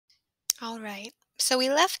All right. So we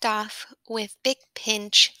left off with Big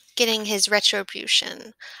Pinch getting his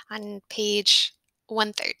retribution on page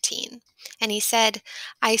 113. And he said,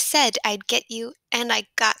 I said I'd get you, and I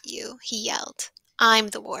got you, he yelled. I'm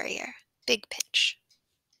the warrior. Big Pinch.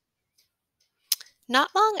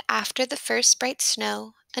 Not long after the first bright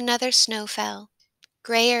snow, another snow fell,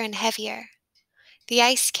 grayer and heavier. The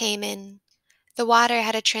ice came in. The water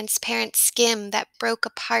had a transparent skim that broke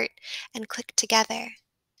apart and clicked together,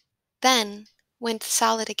 then went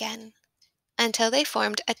solid again, until they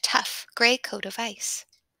formed a tough gray coat of ice.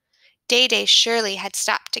 Day surely had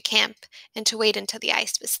stopped to camp and to wait until the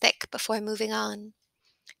ice was thick before moving on.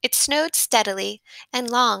 It snowed steadily and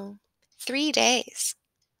long, 3 days.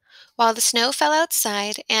 While the snow fell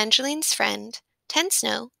outside, Angeline's friend, Ten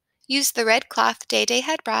Snow, used the red cloth Day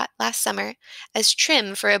had brought last summer as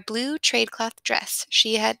trim for a blue traidcloth dress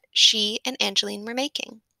she and Angeline were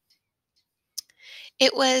making.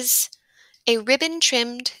 It was a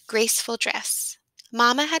ribbon-trimmed, graceful dress.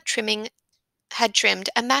 Mamma had trimmed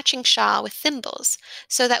a matching shawl with thimbles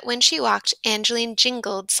so that when she walked, Angeline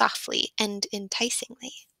jingled softly and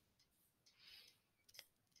enticingly.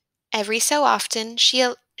 Every so often,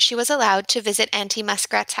 she was allowed to visit Auntie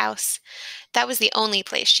Muskrat's house. That was the only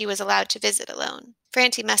place she was allowed to visit alone, for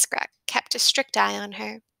Auntie Muskrat kept a strict eye on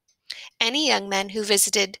her. Any young men who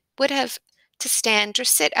visited would have to stand or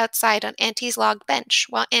sit outside on Auntie's log bench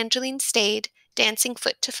while Angeline stayed, dancing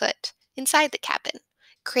foot to foot, inside the cabin,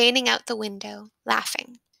 craning out the window,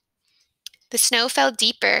 laughing. The snow fell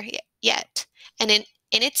deeper yet, and in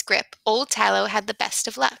its grip, old Tallow had the best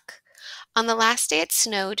of luck. On the last day it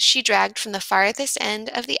snowed, she dragged from the farthest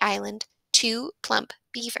end of the island 2 plump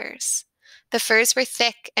beavers. The furs were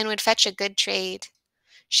thick and would fetch a good trade.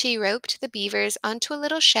 She roped the beavers onto a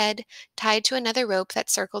little shed tied to another rope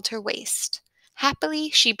that circled her waist. Happily,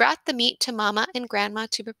 she brought the meat to Mamma and Grandma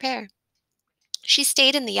to prepare. She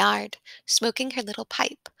stayed in the yard, smoking her little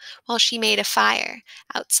pipe, while she made a fire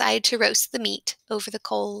outside to roast the meat over the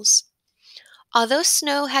coals. Although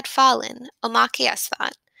snow had fallen, Omachias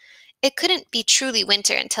thought, it couldn't be truly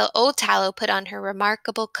winter until old Tallow put on her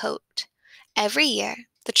remarkable coat. Every year,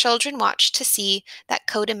 the children watched to see that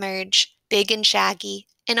coat emerge, big and shaggy,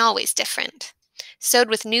 and always different. Sewed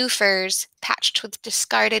with new furs, patched with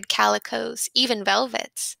discarded calicos, even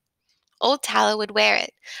velvets. Old Tallow would wear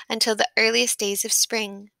it until the earliest days of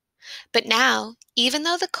spring. But now, even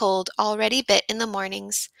though the cold already bit in the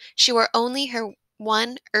mornings, she wore only her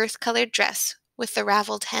one earth-colored dress with the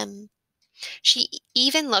raveled hem. She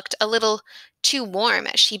even looked a little too warm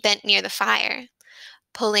as she bent near the fire,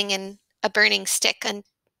 pulling in a burning stick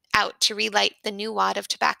out to relight the new wad of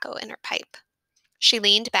tobacco in her pipe. She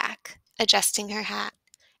leaned back, adjusting her hat,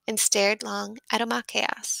 and stared long at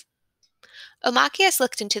Omachias. Omachias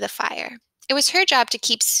looked into the fire. It was her job to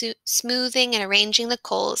keep smoothing and arranging the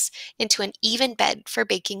coals into an even bed for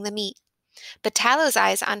baking the meat. But Tallow's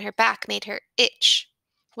eyes on her back made her itch.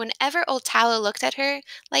 Whenever old Tallow looked at her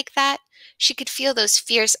like that, she could feel those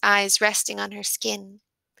fierce eyes resting on her skin.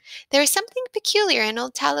 There was something peculiar in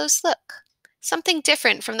old Tallow's look, something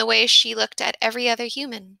different from the way she looked at every other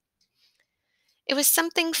human. It was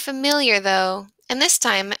something familiar, though, and this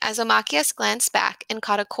time, as Omachias glanced back and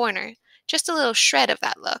caught a corner, just a little shred of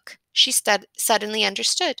that look, she suddenly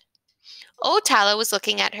understood. Old Tallow was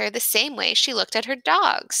looking at her the same way she looked at her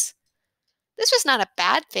dogs. This was not a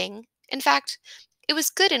bad thing. In fact, it was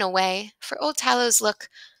good in a way, for in Old Tallow's look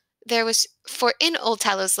there was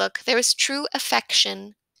true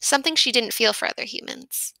affection, something she didn't feel for other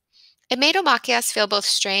humans. It made Omachias feel both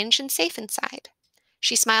strange and safe inside.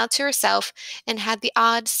 She smiled to herself and had the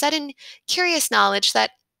odd, sudden, curious knowledge that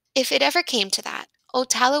if it ever came to that, old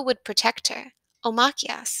Tallow would protect her,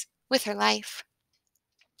 Omachias, with her life.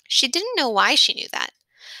 She didn't know why she knew that,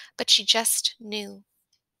 but she just knew.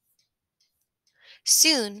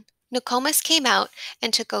 Soon, Nokomis came out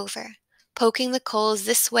and took over, poking the coals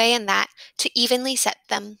this way and that to evenly set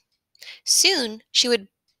them. Soon, she would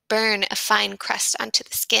burn a fine crust onto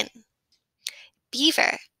the skin.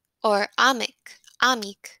 Beaver, or amik,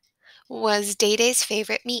 was Day's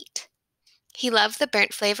favorite meat. He loved the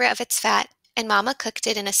burnt flavor of its fat, and Mama cooked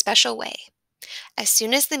it in a special way. As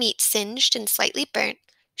soon as the meat singed and slightly burnt,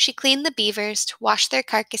 she cleaned the beavers, washed their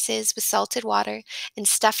carcasses with salted water, and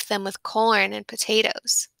stuffed them with corn and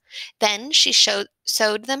potatoes. Then she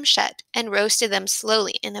sewed them shut and roasted them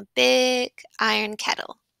slowly in a big iron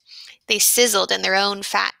kettle. They sizzled in their own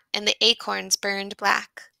fat, and the acorns burned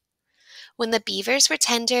black. When the beavers were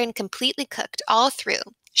tender and completely cooked all through,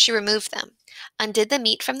 she removed them, undid the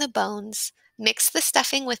meat from the bones, mixed the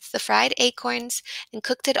stuffing with the fried acorns, and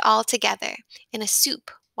cooked it all together in a soup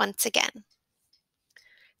once again.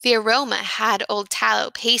 The aroma had old Tallow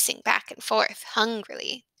pacing back and forth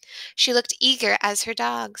hungrily. She looked eager as her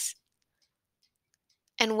dogs.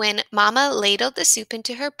 And when Mamma ladled the soup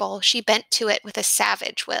into her bowl, she bent to it with a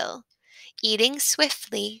savage will. Eating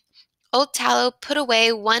swiftly, old Tallow put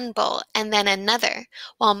away one bowl and then another,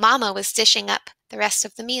 while Mamma was dishing up the rest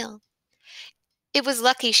of the meal. It was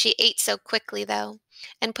lucky she ate so quickly, though,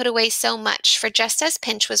 and put away so much, for just as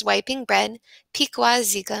Pinch was wiping bread, Pequot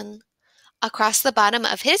zigun across the bottom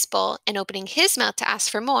of his bowl and opening his mouth to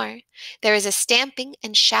ask for more, there was a stamping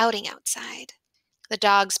and shouting outside. The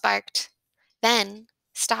dogs barked, then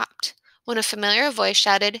stopped, when a familiar voice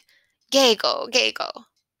shouted, "Gago, Gago."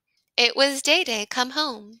 It was Day-Day come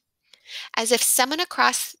home. As if summoned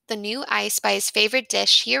across the new ice by his favorite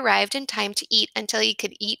dish, he arrived in time to eat until he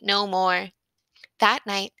could eat no more. That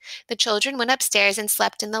night, the children went upstairs and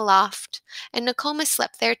slept in the loft, and Nokomis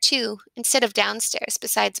slept there too, instead of downstairs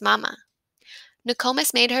besides Mamma.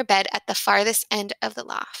 Nokomis made her bed at the farthest end of the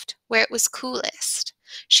loft, where it was coolest.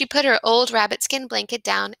 She put her old rabbit-skin blanket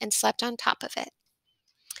down and slept on top of it.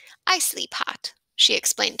 "I sleep hot," she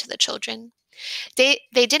explained to the children. They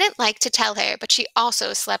didn't like to tell her, but she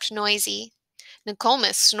also slept noisy.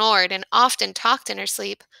 Nokomis snored and often talked in her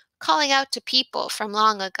sleep, calling out to people from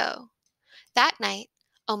long ago. That night,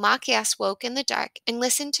 Omakias woke in the dark and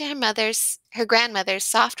listened to her grandmother's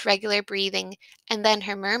soft, regular breathing, and then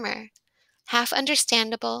her murmur, half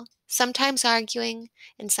understandable, sometimes arguing,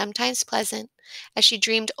 and sometimes pleasant, as she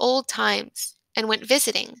dreamed old times and went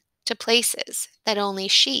visiting to places that only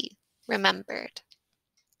she remembered.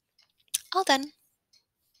 All done.